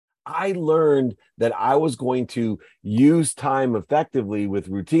I learned that I was going to use time effectively with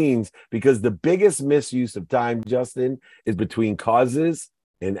routines, because the biggest misuse of time, Justin, is between causes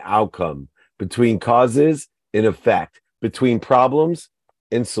and outcome, between causes and effect, between problems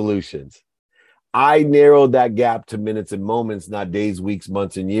and solutions. I narrowed that gap to minutes and moments, not days, weeks,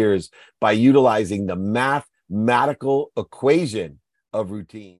 months, and years, by utilizing the mathematical equation of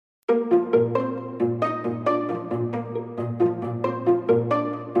routine.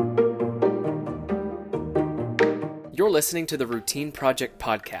 You're listening to the Routine Project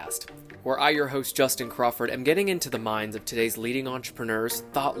Podcast, where I, your host Justin Crawford, am getting into the minds of today's leading entrepreneurs,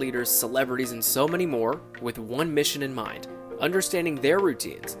 thought leaders, celebrities, and so many more with one mission in mind: understanding their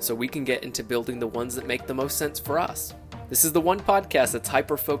routines so we can get into building the ones that make the most sense for us. This is the one podcast that's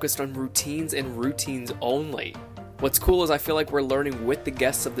hyper-focused on routines and routines only. What's cool is I feel like we're learning with the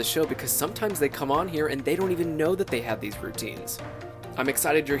guests of the show, because sometimes they come on here and they don't even know that they have these routines. I'm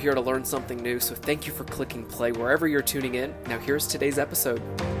excited you're here to learn something new, so thank you for clicking play wherever you're tuning in. Now here's today's episode.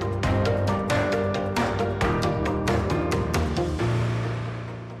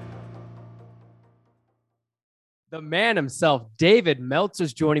 The man himself, David Meltzer,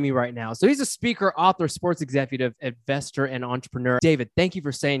 is joining me right now. So he's a speaker, author, sports executive, investor, and entrepreneur. David, thank you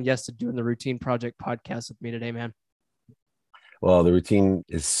for saying yes to doing the Routine Project podcast with me today, man. Well, the routine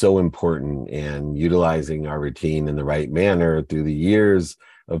is so important, and utilizing our routine in the right manner through the years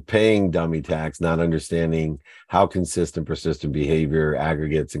of paying dummy tax, not understanding how consistent, persistent behavior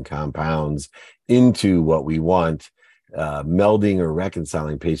aggregates and compounds into what we want. Melding or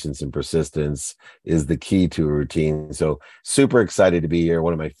reconciling patience and persistence is the key to a routine. So super excited to be here.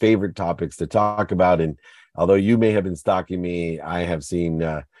 One of my favorite topics to talk about. And although you may have been stalking me, I have seen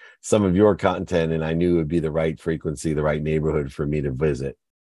some of your content, and I knew it would be the right frequency, the right neighborhood for me to visit.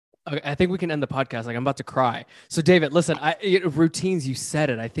 Okay, I think we can end the podcast. Like, I'm about to cry. So David, listen, routines, you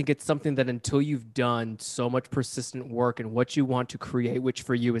said it. I think it's something that until you've done so much persistent work and what you want to create, which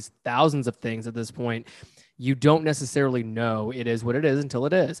for you is thousands of things at this point, you don't necessarily know it is what it is until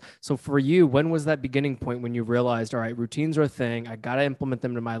it is. So for you, when was that beginning point when you realized, all right, routines are a thing, I got to implement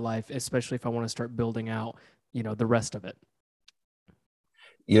them in my life, especially if I want to start building out, the rest of it?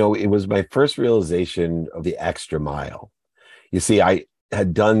 It was my first realization of the extra mile. You see, I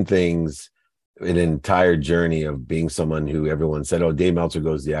had done things, an entire journey of being someone who everyone said, oh, Dave Meltzer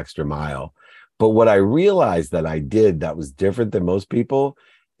goes the extra mile. But what I realized that I did that was different than most people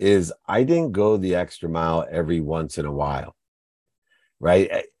is I didn't go the extra mile every once in a while,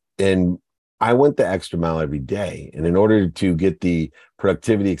 right? And I went the extra mile every day. And in order to get the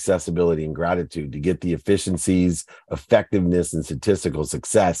productivity, accessibility, and gratitude, to get the efficiencies, effectiveness, and statistical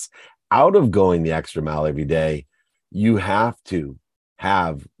success out of going the extra mile every day, you have to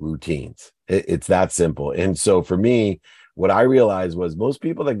have routines. It's that simple. And so for me, what I realized was most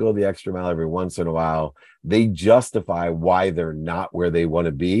people that go the extra mile every once in a while, they justify why they're not where they want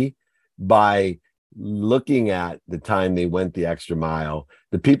to be by looking at the time they went the extra mile.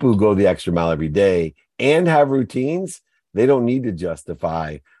 The people who go the extra mile every day and have routines, they don't need to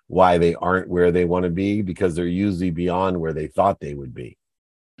justify why they aren't where they want to be, because they're usually beyond where they thought they would be.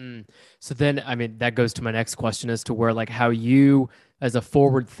 So then, that goes to my next question as to where, how you as a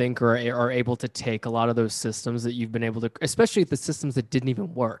forward thinker are able to take a lot of those systems that you've been able to, especially the systems that didn't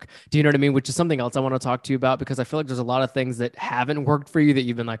even work. Do you know what I mean? Which is something else I want to talk to you about, because I feel like there's a lot of things that haven't worked for you that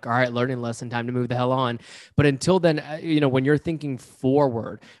you've been like, all right, learning lesson, time to move the hell on. But until then, when you're thinking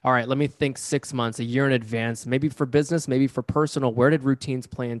forward, all right, let me think 6 months, a year in advance, maybe for business, maybe for personal, where did routines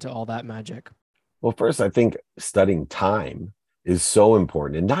play into all that magic? Well, first, I think studying time is so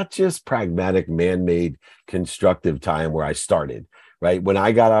important, and not just pragmatic, man-made, constructive time where I started, right? When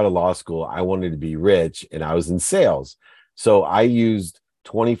I got out of law school, I wanted to be rich, and I was in sales. So I used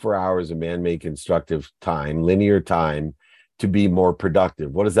 24 hours of man-made constructive time, linear time, to be more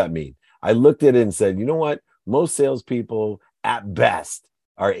productive. What does that mean? I looked at it and said, you know what? Most salespeople at best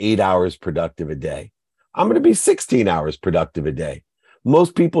are 8 hours productive a day. I'm going to be 16 hours productive a day.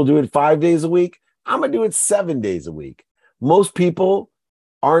 Most people do it 5 days a week. I'm going to do it 7 days a week. Most people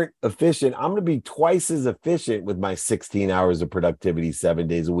aren't efficient. I'm going to be twice as efficient with my 16 hours of productivity 7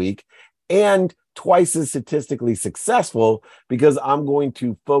 days a week, and twice as statistically successful, because I'm going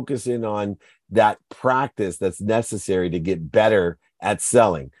to focus in on that practice that's necessary to get better at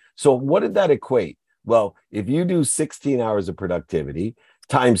selling. So what did that equate? Well, if you do 16 hours of productivity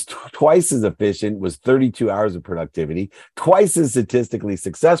times twice as efficient was 32 hours of productivity, twice as statistically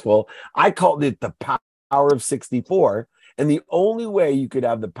successful, I called it the power of 64. And the only way you could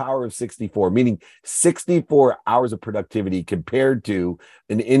have the power of 64, meaning 64 hours of productivity compared to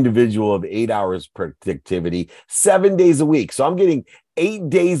an individual of 8 hours productivity, 7 days a week. So I'm getting 8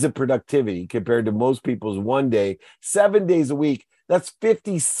 days of productivity compared to most people's one day, 7 days a week. That's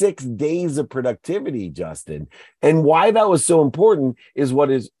 56 days of productivity, Justin. And why that was so important is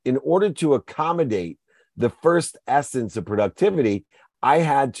in order to accommodate the first essence of productivity, I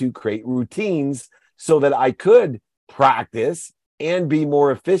had to create routines so that I could practice and be more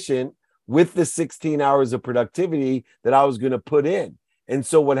efficient with the 16 hours of productivity that I was going to put in. And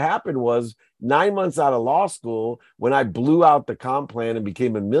so what happened was 9 months out of law school, when I blew out the comp plan and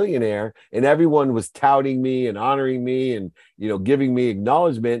became a millionaire, and everyone was touting me and honoring me and, giving me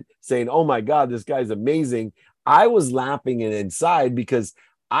acknowledgement, saying, "Oh my God, this guy's amazing." I was laughing inside because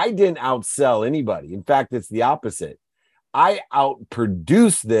I didn't outsell anybody. In fact, it's the opposite. I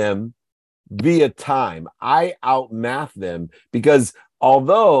outproduced them via time. I outmath them because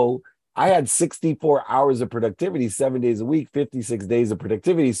although I had 64 hours of productivity, 7 days a week, 56 days of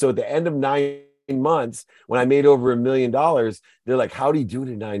productivity. So at the end of 9 months, when I made over $1 million, they're like, "How do you do it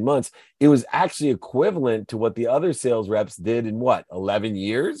in 9 months?" It was actually equivalent to what the other sales reps did in 11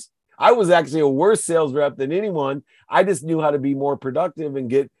 years? I was actually a worse sales rep than anyone. I just knew how to be more productive and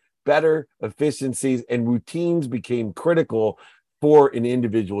get better efficiencies, and routines became critical for an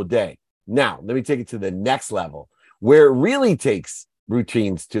individual day. Now, let me take it to the next level. Where it really takes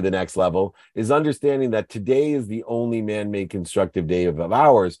routines to the next level is understanding that today is the only man-made constructive day of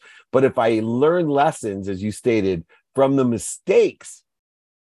ours. But if I learn lessons, as you stated, from the mistakes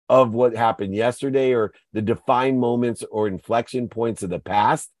of what happened yesterday or the defined moments or inflection points of the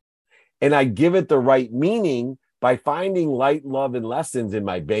past, and I give it the right meaning by finding light, love, and lessons in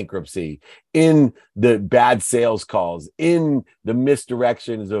my bankruptcy, in the bad sales calls, in the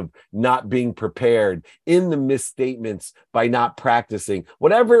misdirections of not being prepared, in the misstatements by not practicing,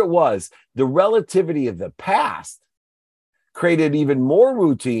 whatever it was, the relativity of the past created even more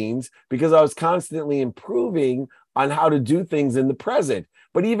routines because I was constantly improving on how to do things in the present.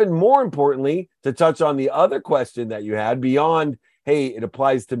 But even more importantly, to touch on the other question that you had beyond, hey, it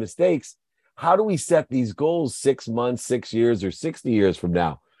applies to mistakes. How do we set these goals 6 months, 6 years, or 60 years from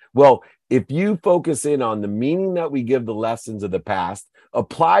now? Well, if you focus in on the meaning that we give the lessons of the past,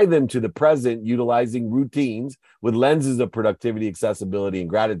 apply them to the present, utilizing routines with lenses of productivity, accessibility, and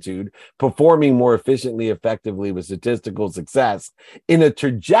gratitude, performing more efficiently, effectively with statistical success in a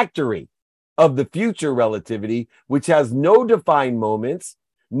trajectory of the future relativity, which has no defined moments,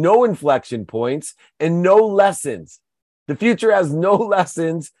 no inflection points, and no lessons. The future has no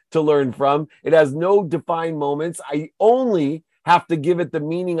lessons to learn from. It has no defined moments. I only have to give it the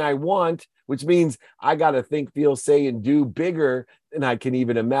meaning I want, which means I got to think, feel, say, and do bigger than I can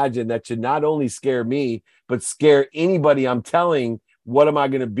even imagine. That should not only scare me, but scare anybody I'm telling, what am I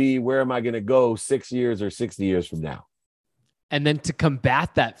going to be? Where am I going to go 6 years or 60 years from now? And then to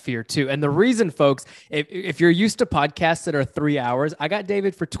combat that fear too. And the reason, folks, if you're used to podcasts that are 3 hours, I got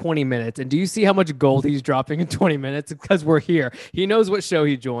David for 20 minutes. And do you see how much gold he's dropping in 20 minutes? Because we're here. He knows what show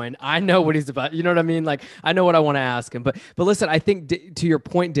he joined. I know what he's about. You know what I mean? Like, I know what I want to ask him. But listen, I think to your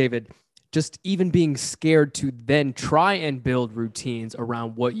point, David, just even being scared to then try and build routines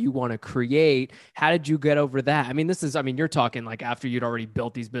around what you want to create. How did you get over that? I mean, you're talking like after you'd already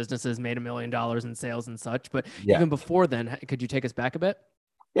built these businesses, made $1 million in sales and such, but even before then, could you take us back a bit?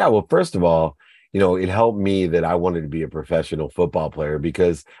 Yeah. Well, first of all, it helped me that I wanted to be a professional football player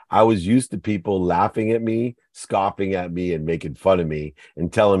because I was used to people laughing at me, scoffing at me, and making fun of me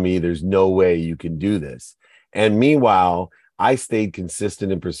and telling me there's no way you can do this. And meanwhile, I stayed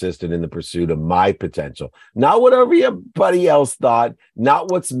consistent and persistent in the pursuit of my potential, not what everybody else thought, not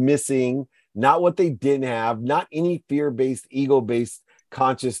what's missing, not what they didn't have, not any fear-based, ego-based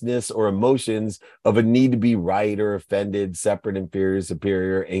consciousness or emotions of a need to be right or offended, separate, inferior,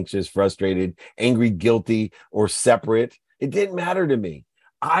 superior, anxious, frustrated, angry, guilty, or separate. It didn't matter to me.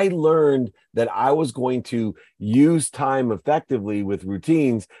 I learned that I was going to use time effectively with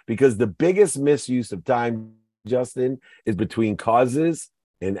routines because the biggest misuse of time, Justin, is between causes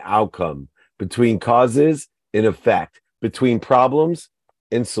and outcome, between causes and effect, between problems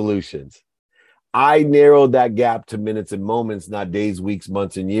and solutions. I narrowed that gap to minutes and moments, not days, weeks,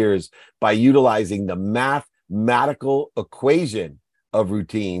 months, and years, by utilizing the mathematical equation of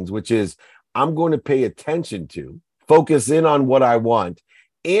routines, which is I'm going to pay attention to, focus in on what I want,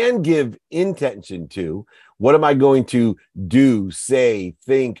 and give intention to what am I going to do, say,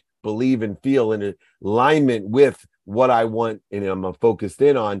 think, believe, and feel in alignment with what I want and I'm focused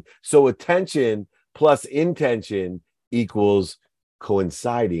in on. So attention plus intention equals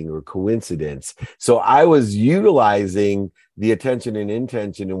coinciding or coincidence. So I was utilizing the attention and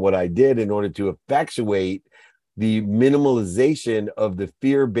intention in what I did in order to effectuate the minimalization of the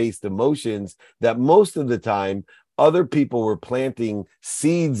fear-based emotions that most of the time other people were planting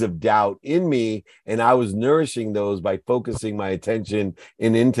seeds of doubt in me, and I was nourishing those by focusing my attention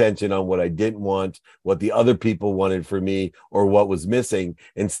and intention on what I didn't want, what the other people wanted for me, or what was missing.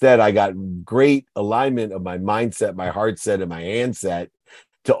 Instead, I got great alignment of my mindset, my heart set, and my handset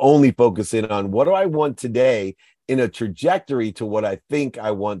to only focus in on what do I want today in a trajectory to what I think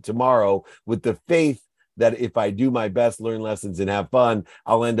I want tomorrow, with the faith that if I do my best, learn lessons, and have fun,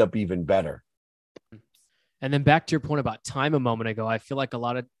 I'll end up even better. And then back to your point about time a moment ago, I feel like a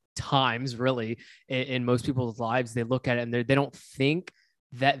lot of times really in most people's lives, they look at it and they don't think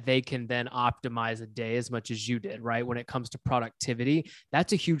that they can then optimize a day as much as you did, right? When it comes to productivity,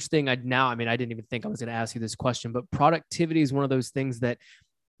 that's a huge thing. I didn't even think I was going to ask you this question, but productivity is one of those things that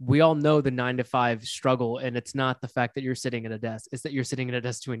we all know the 9 to 5 struggle. And it's not the fact that you're sitting at a desk, it's that you're sitting at a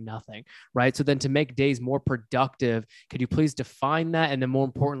desk doing nothing, right? So then to make days more productive, could you please define that? And then more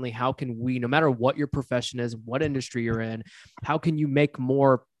importantly, how can we, no matter what your profession is, what industry you're in, how can you make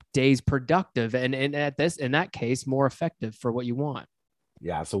more days productive and in that case, more effective for what you want?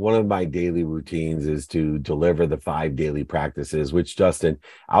 Yeah. So one of my daily routines is to deliver the 5 daily practices, which, Justin,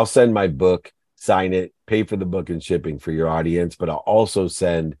 I'll send my book, sign it, pay for the book and shipping for your audience, but I'll also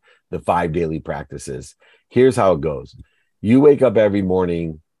send the 5 daily practices. Here's how it goes. You wake up every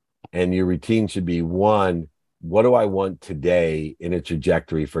morning and your routine should be, 1, what do I want today in a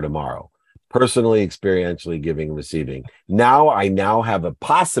trajectory for tomorrow? Personally, experientially, giving and receiving. I now have a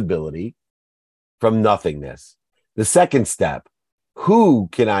possibility from nothingness. The second step, who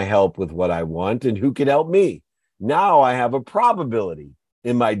can I help with what I want and who can help me? Now I have a probability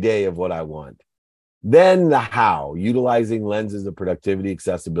in my day of what I want. Then the how, utilizing lenses of productivity,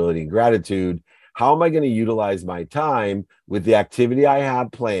 accessibility, and gratitude. How am I going to utilize my time with the activity I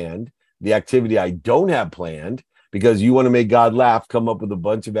have planned, the activity I don't have planned? Because you want to make God laugh, come up with a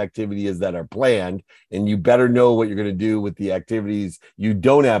bunch of activities that are planned, and you better know what you're going to do with the activities you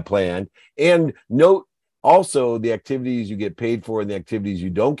don't have planned. And note also the activities you get paid for and the activities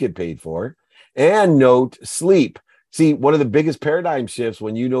you don't get paid for. And note sleep. See, one of the biggest paradigm shifts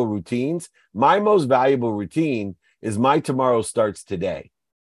when you know routines, my most valuable routine is my tomorrow starts today.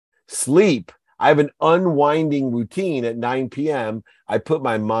 Sleep, I have an unwinding routine at 9 p.m. I put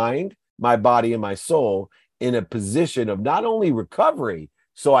my mind, my body, and my soul in a position of not only recovery,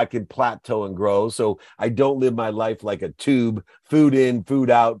 so I can plateau and grow, so I don't live my life like a tube, food in, food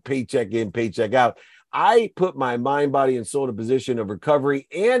out, paycheck in, paycheck out. I put my mind, body, and soul in a position of recovery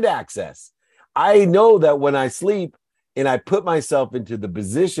and access. I know that when I sleep, and I put myself into the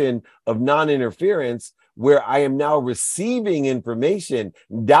position of non-interference where I am now receiving information,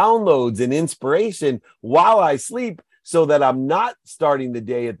 downloads, and inspiration while I sleep, so that I'm not starting the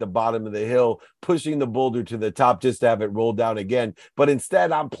day at the bottom of the hill, pushing the boulder to the top just to have it roll down again. But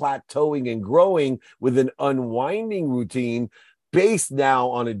instead, I'm plateauing and growing with an unwinding routine based now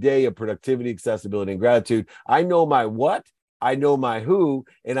on a day of productivity, accessibility, and gratitude. I know my what, I know my who,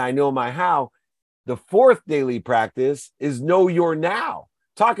 and I know my how. The 4th daily practice is know your now.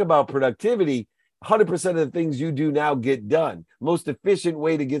 Talk about productivity. 100% of the things you do now get done. Most efficient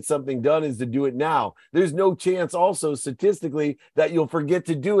way to get something done is to do it now. There's no chance also statistically that you'll forget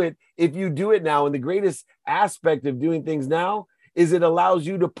to do it if you do it now. And the greatest aspect of doing things now is it allows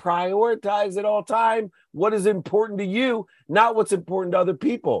you to prioritize at all time what is important to you, not what's important to other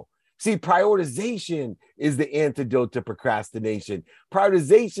people. See, prioritization is the antidote to procrastination.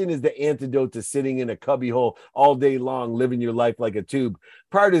 Prioritization is the antidote to sitting in a cubbyhole all day long, living your life like a tube.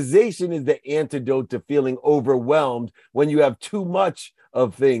 Prioritization is the antidote to feeling overwhelmed when you have too much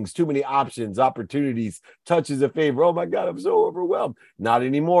of things, too many options, opportunities, touches of favor. Oh my God, I'm so overwhelmed. Not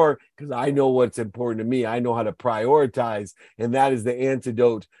anymore, because I know what's important to me. I know how to prioritize, and that is the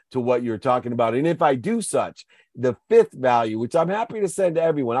antidote to what you're talking about. And if I do such, the 5th value, which I'm happy to send to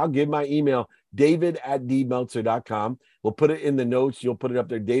everyone, I'll give my email, david@dmeltzer.com. We'll put it in the notes. You'll put it up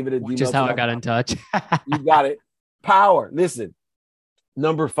there, david@dmeltzer.com. Just how I got in touch. You got it. Power. Listen,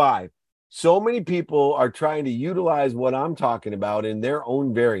 number 5. So many people are trying to utilize what I'm talking about in their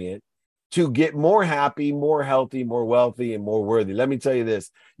own variant to get more happy, more healthy, more wealthy, and more worthy. Let me tell you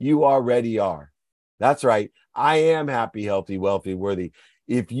this. You already are. That's right. I am happy, healthy, wealthy, worthy.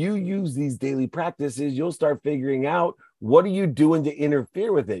 If you use these daily practices, you'll start figuring out what are you doing to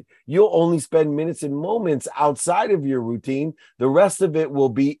interfere with it. You'll only spend minutes and moments outside of your routine. The rest of it will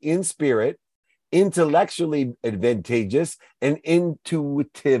be in spirit, intellectually advantageous, and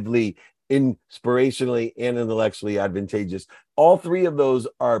intuitively inspirationally and intellectually advantageous. All three of those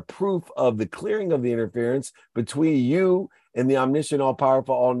are proof of the clearing of the interference between you and the omniscient,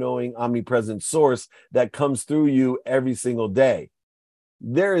 all-powerful, all-knowing, omnipresent source that comes through you every single day.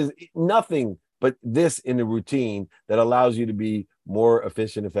 There is nothing but this in the routine that allows you to be more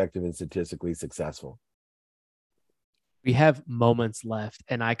efficient, effective, and statistically successful. We have moments left,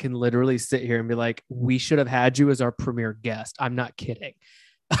 and I can literally sit here and be like, we should have had you as our premier guest. I'm not kidding.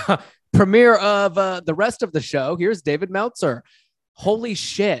 Premiere of the rest of the show. Here's David Meltzer. Holy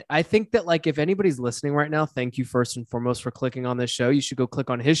shit. I think that, like, if anybody's listening right now, thank you first and foremost for clicking on this show. You should go click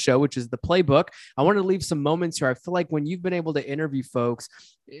on his show, which is The Playbook. I want to leave some moments here. I feel like when you've been able to interview folks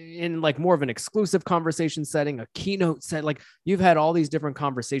in like more of an exclusive conversation setting, a keynote set, like you've had all these different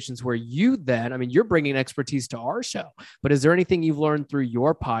conversations where you then, I mean, you're bringing expertise to our show, but is there anything you've learned through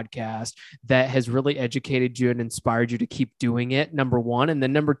your podcast that has really educated you and inspired you to keep doing it? Number one. And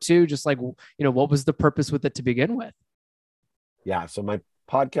then number two, just like, you know, what was the purpose with it to begin with? Yeah. So my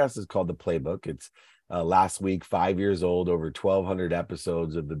podcast is called The Playbook. It's last week, 5 years old, over 1,200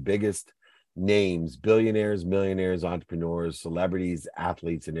 episodes of the biggest names, billionaires, millionaires, entrepreneurs, celebrities,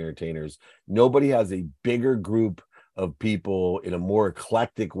 athletes, and entertainers. Nobody has a bigger group of people in a more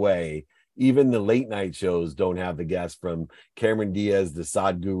eclectic way. Even the late night shows don't have the guests from Cameron Diaz, the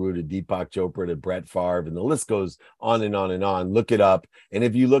Sadhguru, to Deepak Chopra, to Brett Favre, and the list goes on and on and on. Look it up. And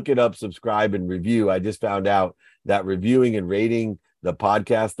if you look it up, subscribe and review. I just found out that reviewing and rating the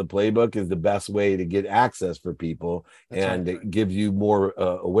podcast, The Playbook, is the best way to get access for people. That's and right. It gives you more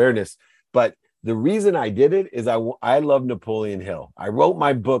awareness. But the reason I did it is I love Napoleon Hill. I wrote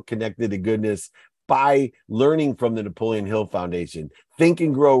my book, Connected to Goodness, by learning from the Napoleon Hill Foundation. Think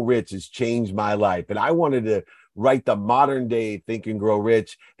and Grow Rich has changed my life. And I wanted to write the modern day Think and Grow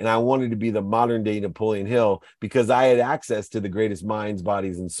Rich. And I wanted to be the modern day Napoleon Hill because I had access to the greatest minds,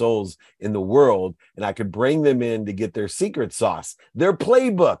 bodies, and souls in the world. And I could bring them in to get their secret sauce, their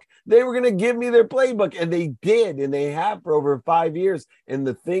playbook. They were going to give me their playbook, and they did. And they have for over 5 years. And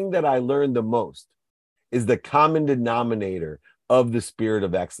the thing that I learned the most is the common denominator of the spirit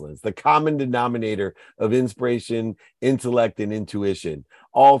of excellence, the common denominator of inspiration, intellect, and intuition.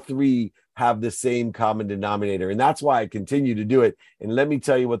 All three have the same common denominator. And that's why I continue to do it. And let me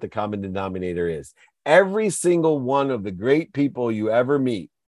tell you what the common denominator is. Every single one of the great people you ever meet,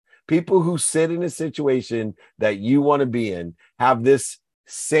 people who sit in a situation that you want to be in, have this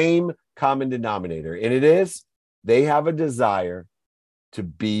same common denominator. And it is, they have a desire to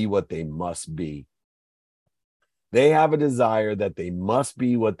be what they must be. They have a desire that they must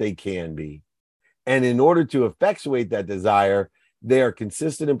be what they can be. And in order to effectuate that desire, they are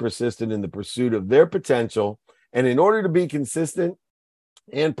consistent and persistent in the pursuit of their potential. And in order to be consistent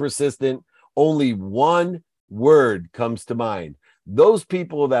and persistent, only one word comes to mind. Those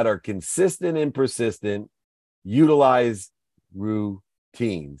people that are consistent and persistent utilize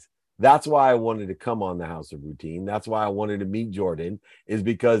routines. That's why I wanted to come on the House of Routine. That's why I wanted to meet Jordan, is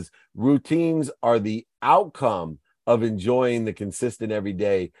because routines are the outcome of enjoying the consistent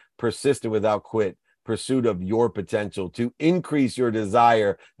everyday, persistent without quit pursuit of your potential, to increase your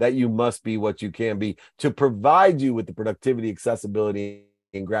desire that you must be what you can be, to provide you with the productivity, accessibility,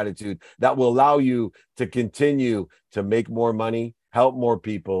 and gratitude that will allow you to continue to make more money, help more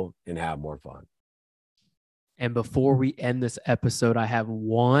people, and have more fun. And before we end this episode, I have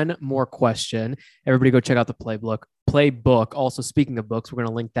one more question. Everybody go check out the playbook. Also, speaking of books, we're going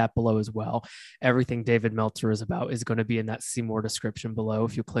to link that below as well. Everything David Meltzer is about is going to be in that See More description below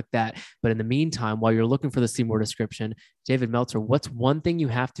if you click that. But in the meantime, while you're looking for the See More description, David Meltzer, what's one thing you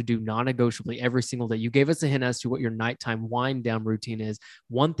have to do non-negotiably every single day? You gave us a hint as to what your nighttime wind down routine is.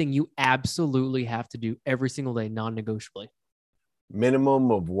 One thing you absolutely have to do every single day non-negotiably.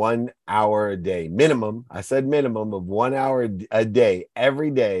 Minimum of 1 hour a day. Minimum, I said minimum of 1 hour a day,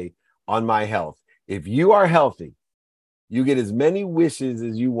 every day on my health. If you are healthy, you get as many wishes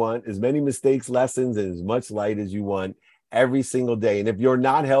as you want, as many mistakes, lessons, and as much light as you want every single day. And if you're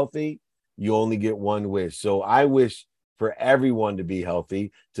not healthy, you only get one wish. So I wish for everyone to be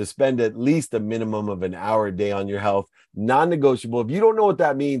healthy, to spend at least a minimum of an hour a day on your health, non-negotiable. If you don't know what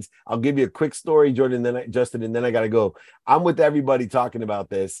that means, I'll give you a quick story, Justin, and then I got to go. I'm with everybody talking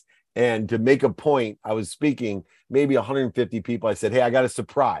about this. And to make a point, I was speaking, maybe 150 people. I said, hey, I got a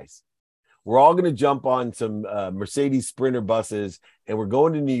surprise. We're all going to jump on some Mercedes Sprinter buses, and we're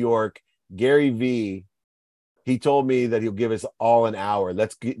going to New York. Gary Vee, he told me that he'll give us all an hour.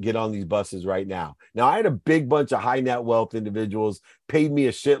 Let's get on these buses right now. Now, I had a big bunch of high net wealth individuals paid me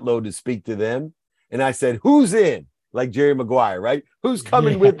a shitload to speak to them. And I said, who's in? Like Jerry Maguire, right? Who's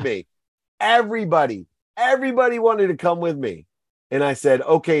coming with me? Everybody wanted to come with me. And I said,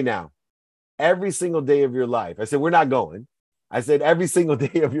 okay, now every single day of your life, I said, we're not going. I said, every single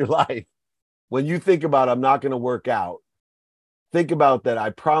day of your life, when you think about, I'm not going to work out, think about that.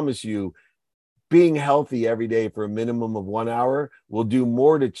 I promise you, being healthy every day for a minimum of 1 hour will do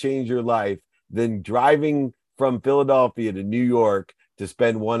more to change your life than driving from Philadelphia to New York to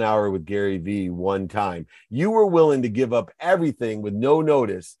spend 1 hour with Gary Vee one time. You were willing to give up everything with no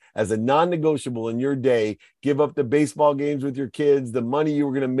notice as a non-negotiable in your day, give up the baseball games with your kids, the money you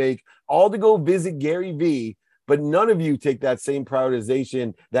were going to make, all to go visit Gary Vee. But none of you take that same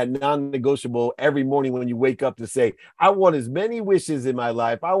prioritization, that non-negotiable every morning when you wake up to say, I want as many wishes in my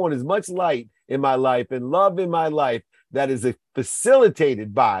life. I want as much light in my life and love in my life that is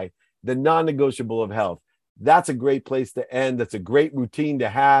facilitated by the non-negotiable of health. That's a great place to end. That's a great routine to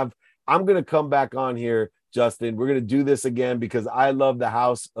have. I'm going to come back on here, Justin. We're going to do this again because I love the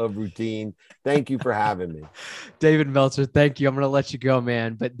house of routine. Thank you for having me. David Meltzer, thank you. I'm going to let you go,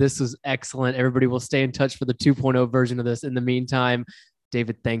 man. But this was excellent. Everybody will stay in touch for the 2.0 version of this. In the meantime,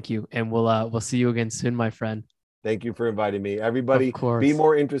 David, thank you. And we'll see you again soon, my friend. Thank you for inviting me. Everybody, Of course. Be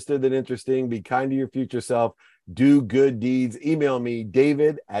more interested than interesting. Be kind to your future self. Do good deeds. Email me,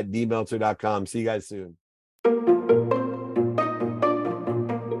 david@dmeltzer.com. See you guys soon.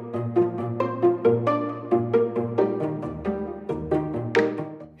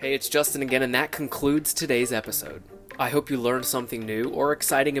 Hey, it's Justin again, and that concludes today's episode. I hope you learned something new or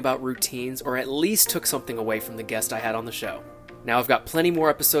exciting about routines, or at least took something away from the guest I had on the show. Now, I've got plenty more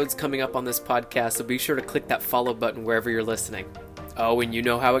episodes coming up on this podcast, so be sure to click that follow button wherever you're listening. Oh, and you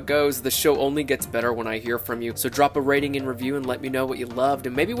know how it goes. The show only gets better when I hear from you, so drop a rating and review and let me know what you loved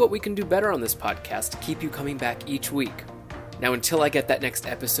and maybe what we can do better on this podcast to keep you coming back each week. Now, until I get that next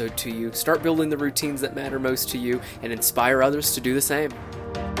episode to you, start building the routines that matter most to you and inspire others to do the same.